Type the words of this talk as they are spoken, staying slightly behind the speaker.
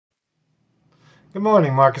Good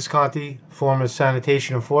morning, Marcus Conte, former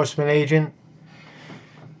sanitation enforcement agent,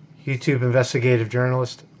 YouTube investigative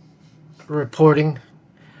journalist, reporting.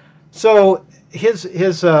 So here's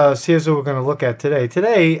what we're going to look at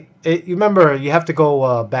today. You remember you have to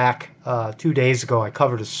go back 2 days ago. I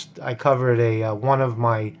covered one of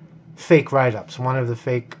my fake write-ups, one of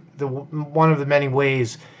the many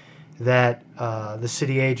ways that the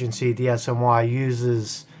city agency DSNY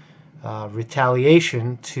uses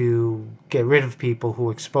retaliation to get rid of people who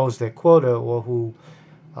expose their quota or who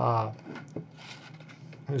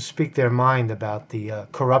speak their mind about the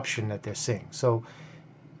corruption that they're seeing. So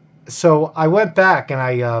I went back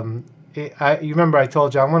and you remember I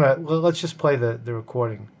told you let's just play the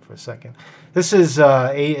recording for a second. This is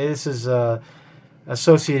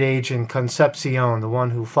Associate Agent Concepcion, the one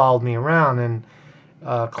who followed me around and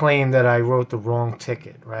claimed that I wrote the wrong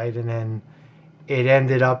ticket, right? And then it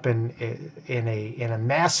ended up in a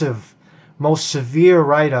massive, most severe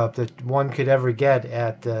write-up that one could ever get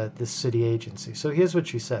at this city agency. So here's what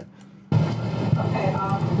she said. Okay,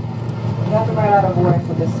 you have to write out a warrant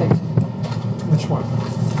for this section. Which one?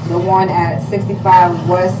 The one at 65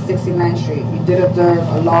 West 69th Street. You did observe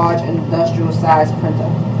a large industrial-sized printer.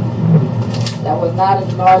 That was not a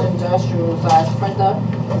large industrial-sized printer.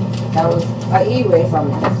 That was an e-way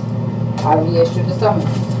summons. I reissued the summons.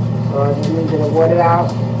 So I just need you to word it out.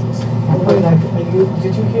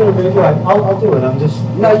 Did you hear the radio? I'll do it. I'm just...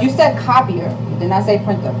 No, you said copier. You did not say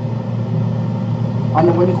printer.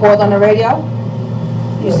 When you called on the radio,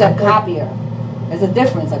 you said copier. There's a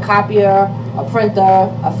difference. A copier, a printer,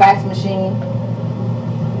 a fax machine.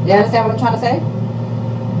 You understand what I'm trying to say?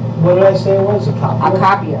 What did I say it was? A copier? A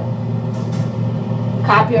copier.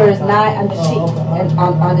 Copier is not on the sheet. And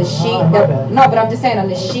on the sheet. No, but I'm just saying on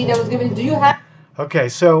the sheet that was given. Do you have? Okay,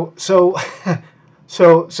 so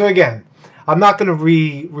again, I'm not going to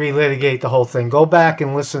relitigate the whole thing. Go back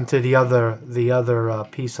and listen to the other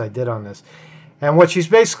piece I did on this. And what she's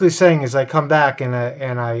basically saying is, I come back and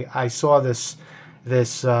I saw this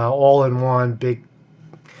all-in-one big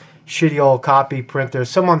shitty old copy printer.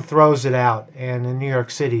 Someone throws it out, and in New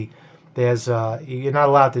York City, there's you're not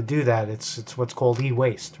allowed to do that. It's what's called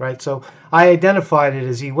e-waste, right? So I identified it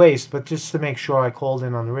as e-waste, but just to make sure, I called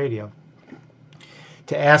in on the radio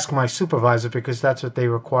to ask my supervisor, because that's what they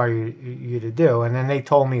require you to do. And then they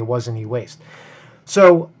told me it wasn't e-waste.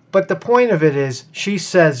 So, but the point of it is, she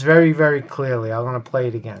says very, very clearly, I'm going to play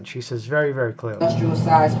it again. She says very, very clearly. Industrial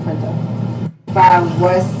size printer. 5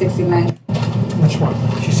 West 69th. Which one?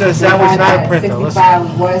 She says that was not a printer.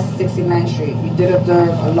 65 West 69th Street. You did observe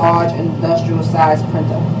a large industrial size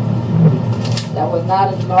printer. That was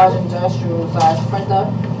not a large industrial size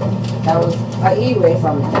printer. That was an e-way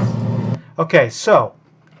summons. Okay, so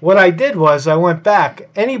what I did was I went back.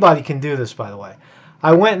 Anybody can do this, by the way.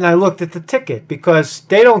 I went and I looked at the ticket, because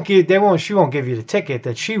she won't give you the ticket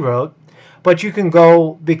that she wrote, but you can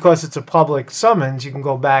go, because it's a public summons, you can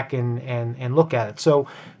go back and look at it. So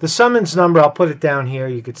the summons number, I'll put it down here.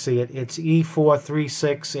 You could see it. It's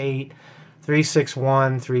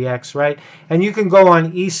E4368361-3X, right? And you can go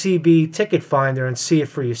on ECB Ticket Finder and see it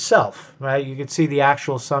for yourself, right? You can see the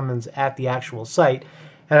actual summons at the actual site.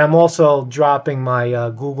 And I'm also dropping my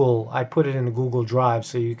Google, I put it in the Google Drive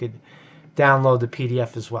so you could download the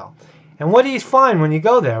PDF as well. And what do you find when you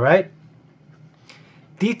go there, right?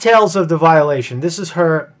 Details of the violation. This is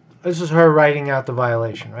her writing out the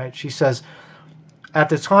violation, right? She says, at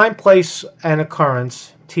the time, place, and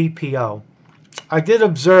occurrence, TPO, I did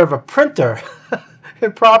observe a printer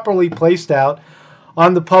improperly placed out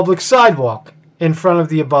on the public sidewalk in front of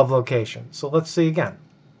the above location. So let's see again.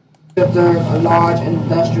 Observe a large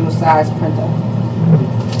industrial sized printer.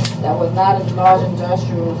 That was not a large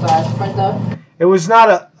industrial sized printer. It was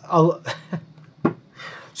not a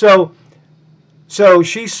so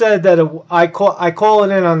she said that I call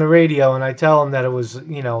it in on the radio, and I tell them that it was,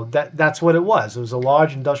 that's what it was. It was a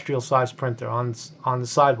large industrial sized printer on the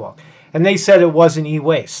sidewalk, and they said it wasn't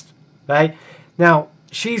e-waste, right? Now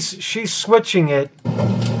she's switching it,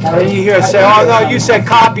 and you hear her say, "Oh no, you said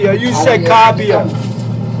copier. You said copier."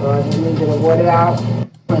 So I just need you to word it out.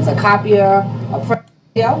 It's a copier, a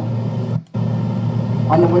printer.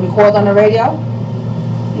 When you called on the radio,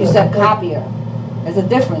 you said copier. There's a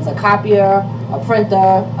difference. A copier, a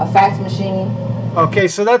printer, a fax machine. Okay,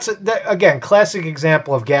 so that's again, classic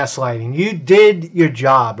example of gaslighting. You did your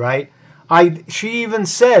job, right? She even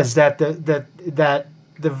says that the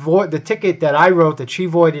ticket that I wrote that she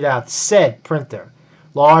voided out said printer.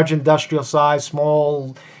 Large industrial size,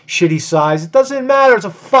 small shitty size. It doesn't matter. It's a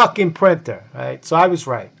fucking printer, right? So I was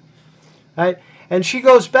right, And she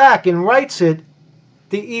goes back and writes it,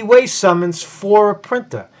 the e-waste summons for a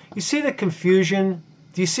printer. you see the confusion?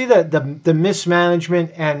 Do you see the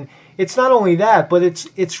mismanagement? And it's not only that, but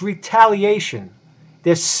it's retaliation.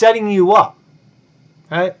 They're setting you up.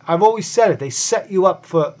 Right? I've always said it. They set you up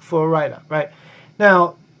for a write-up. Right?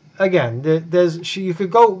 Now, again, you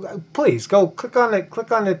could go. Please go click on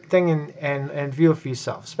the thing and view it for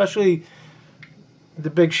yourself. Especially the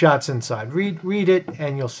big shots inside. Read it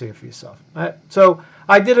and you'll see it for yourself. Right? So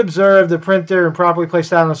I did observe the printer improperly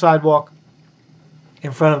placed out on the sidewalk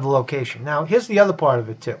in front of the location. Now, here's the other part of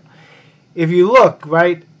it too. If you look,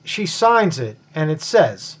 right, she signs it and it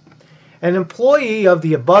says, an employee of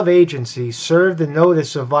the above agency served a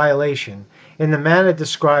notice of violation in the manner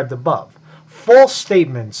described above. False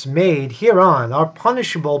statements made hereon are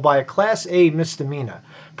punishable by a Class A misdemeanor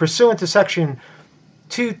pursuant to Section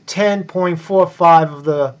 210.45 of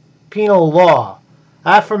the Penal Law.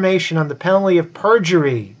 Affirmation on the penalty of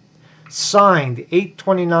perjury. Signed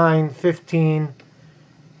 8/29/15.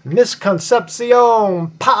 Miss Concepcion,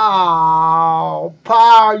 pow,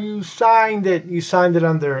 you signed it. You signed it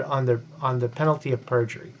under penalty of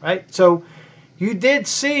perjury, right? So you did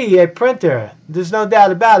see a printer. There's no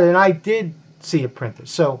doubt about it, and I did see a printer.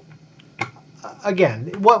 So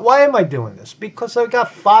again, why am I doing this? Because I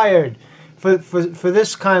got fired for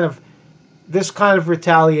this kind of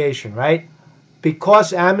retaliation, right?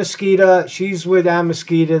 Because Amosquita, she's with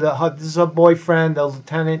Amosquita. This is her boyfriend, the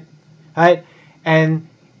lieutenant, right?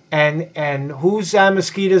 And who's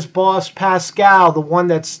Amosquita's boss? Pascal, the one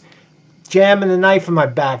that's jamming the knife in my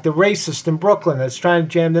back, the racist in Brooklyn that's trying to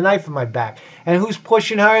jam the knife in my back. And who's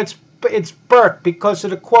pushing her? It's Burke because of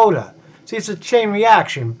the quota. See, it's a chain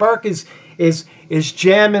reaction. Burke is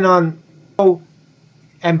jamming on,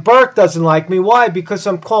 and Burke doesn't like me. Why? Because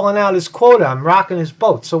I'm calling out his quota. I'm rocking his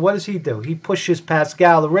boat. So what does he do? He pushes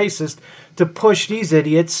Pascal, the racist, to push these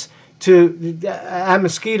idiots to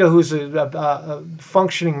Amosquita, who's a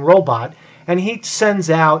functioning robot, and he sends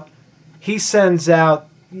out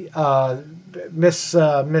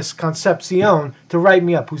Miss Concepcion to write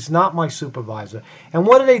me up, who's not my supervisor. And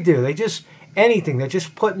what do? They just anything. They're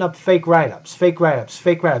just putting up fake write-ups.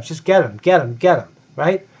 Just get them,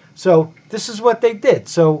 right? So this is what they did.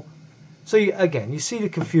 So again, you see the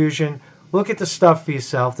confusion. Look at the stuff for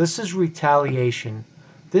yourself. This is retaliation.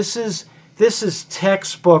 This is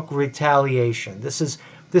textbook retaliation. This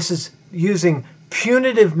is using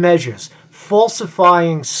punitive measures,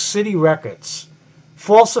 falsifying city records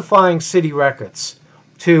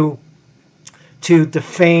to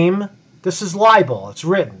defame. This is libel. It's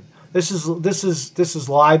written. This is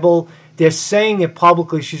libel. They're saying it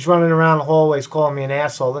publicly. She's running around the hallways calling me an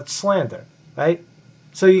asshole. That's slander, right?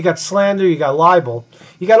 So you got slander, you got libel,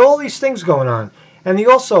 you got all these things going on. And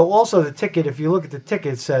also the ticket. If you look at the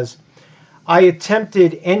ticket, it says, I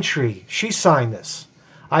attempted entry. She signed this.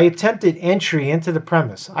 I attempted entry into the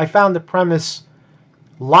premise. I found the premise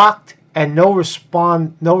locked and no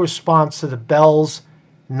response to the bells,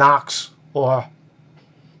 knocks or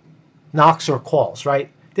calls, right?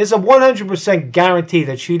 There's a 100% guarantee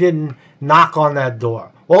that she didn't knock on that door.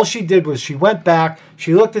 All she did was she went back,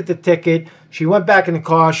 she looked at the ticket, she went back in the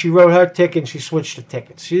car, she wrote her ticket, and she switched the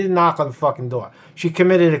tickets. She didn't knock on the fucking door. She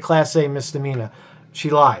committed a Class A misdemeanor. She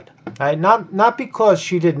lied. Right? Not because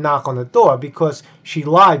she didn't knock on the door, because she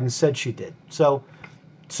lied and said she did. So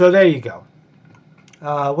there you go.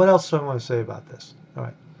 What else do I want to say about this? All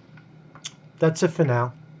right. That's it for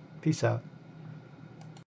now. Peace out.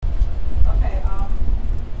 Okay,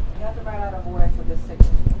 you have to write out a warrant for this signature.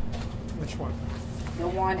 Which one? The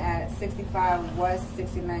one at 65 West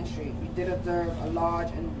 69th Street. You did observe a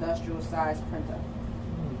large industrial size printer.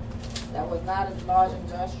 That was not a large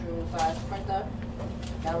industrial size printer.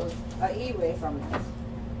 That was an E-way summons.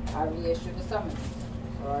 I reissued the summons.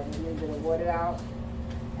 So I just needed to word it out.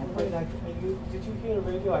 And put it. Did you hear the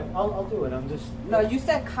radio? I'll do it. I'm just. No, you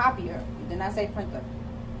said copier. You did not say printer.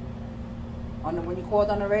 When you called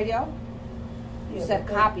on the radio, you said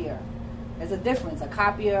copier. There's a difference. A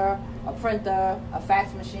copier, a printer, a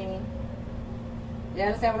fax machine. You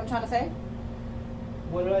understand what I'm trying to say?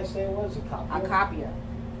 What did I say it was? A copier? A copier.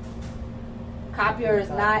 Copier is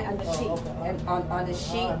not on the sheet. Okay. And on the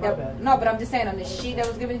sheet. No, but I'm just saying on the sheet that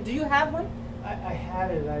was given. Do you have one? I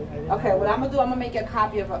had it. I didn't. Okay. What I'm gonna do? I'm gonna make you a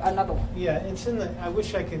copy of another one. Yeah, it's in the. I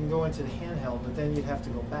wish I could go into the handheld, but then you'd have to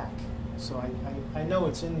go back. So I know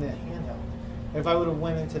it's in the handheld. If I would have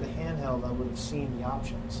went into the handheld, I would have seen the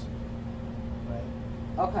options. Right.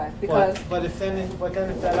 Okay. Because. But if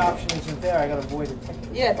that option isn't there, I got to void the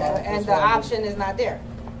ticket. Yeah, and the option is not there.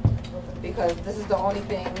 Because this is the only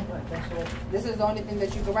thing. This is the only thing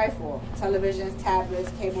that you can write for: televisions,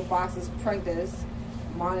 tablets, cable boxes, printers.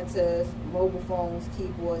 monitors, mobile phones,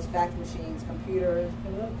 keyboards, fax machines, computers,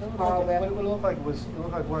 It hardware. looked like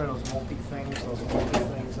one of those multi things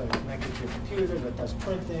that connect to your computer, that does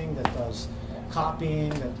printing, that does copying,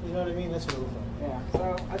 that, you know what I mean? That's what it looked like. Yeah.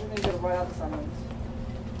 So I just need you to write out the summons.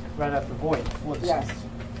 Right after void. For the Yes. summons.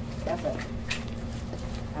 That's it.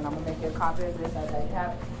 And I'm gonna make you a copy of this as I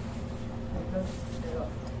have it. There you go.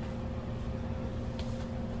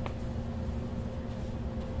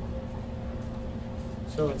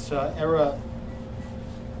 So it's error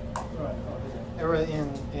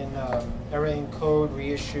in code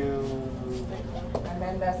reissue. And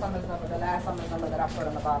then that summons number, the last summons number that I put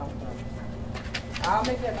on the bottom. I'll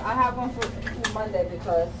make it. I have one for Monday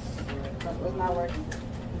because it's not working.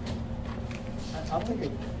 I'll take a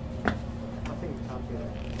copy of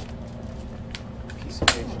that piece of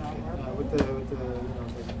paper with the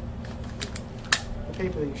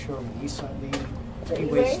paper that you showed me, the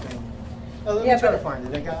e-waste thing. Oh, let me try to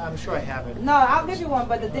find it. I'm sure I have it. No, I'll give you one,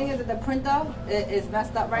 but the thing is that the printer is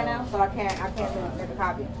messed up right now, so I can't really make a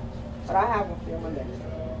copy. But I have one for you Monday.